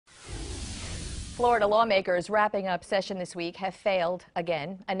Florida lawmakers wrapping up session this week have failed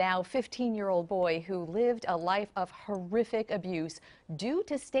again. A now 15-year-old boy who lived a life of horrific abuse due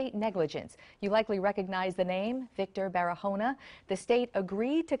to state negligence. You likely recognize the name, Victor Barahona. The state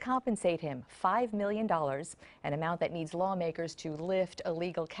agreed to compensate him $5 million, an amount that needs lawmakers to lift a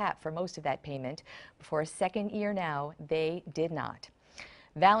legal cap for most of that payment. For a second year now, they did not.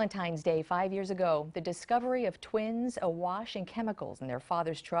 Valentine's Day 5 years ago, the discovery of twins awash in chemicals in their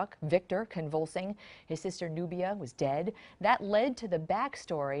father's truck, Victor convulsing, his sister Nubia was dead. That led to the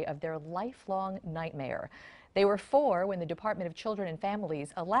backstory of their lifelong nightmare. They were 4 when the Department of Children and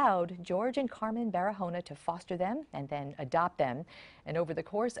Families allowed George and Carmen Barahona to foster them and then adopt them. And over the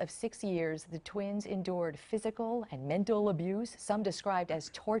course of 6 years, the twins endured physical and mental abuse, some described as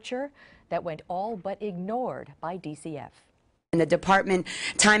torture, that went all but ignored by DCF. And the department,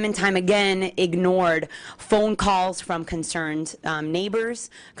 time and time again, ignored phone calls from concerned neighbors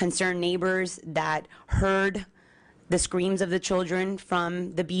that heard the screams of the children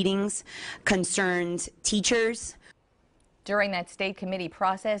from the beatings, concerned teachers. During that state committee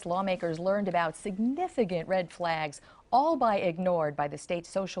process, lawmakers learned about significant red flags, all ignored by the state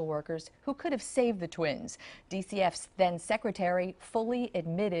social workers who could have saved the twins. DCF's then secretary fully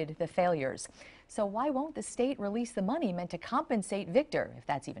admitted the failures. So why won't the state release the money meant to compensate Victor, if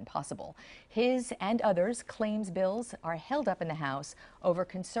that's even possible? His and others' claims bills are held up in the House over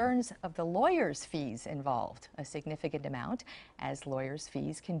concerns of the lawyers' fees involved, a significant amount, as lawyers'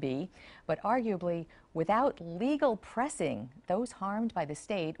 fees can be. But arguably, without legal pressing, those harmed by the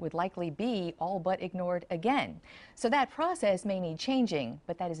state would likely be all but ignored again. So that process may need changing,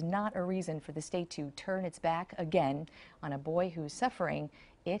 but that is not a reason for the state to turn its back again on a boy whose suffering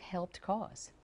it helped cause.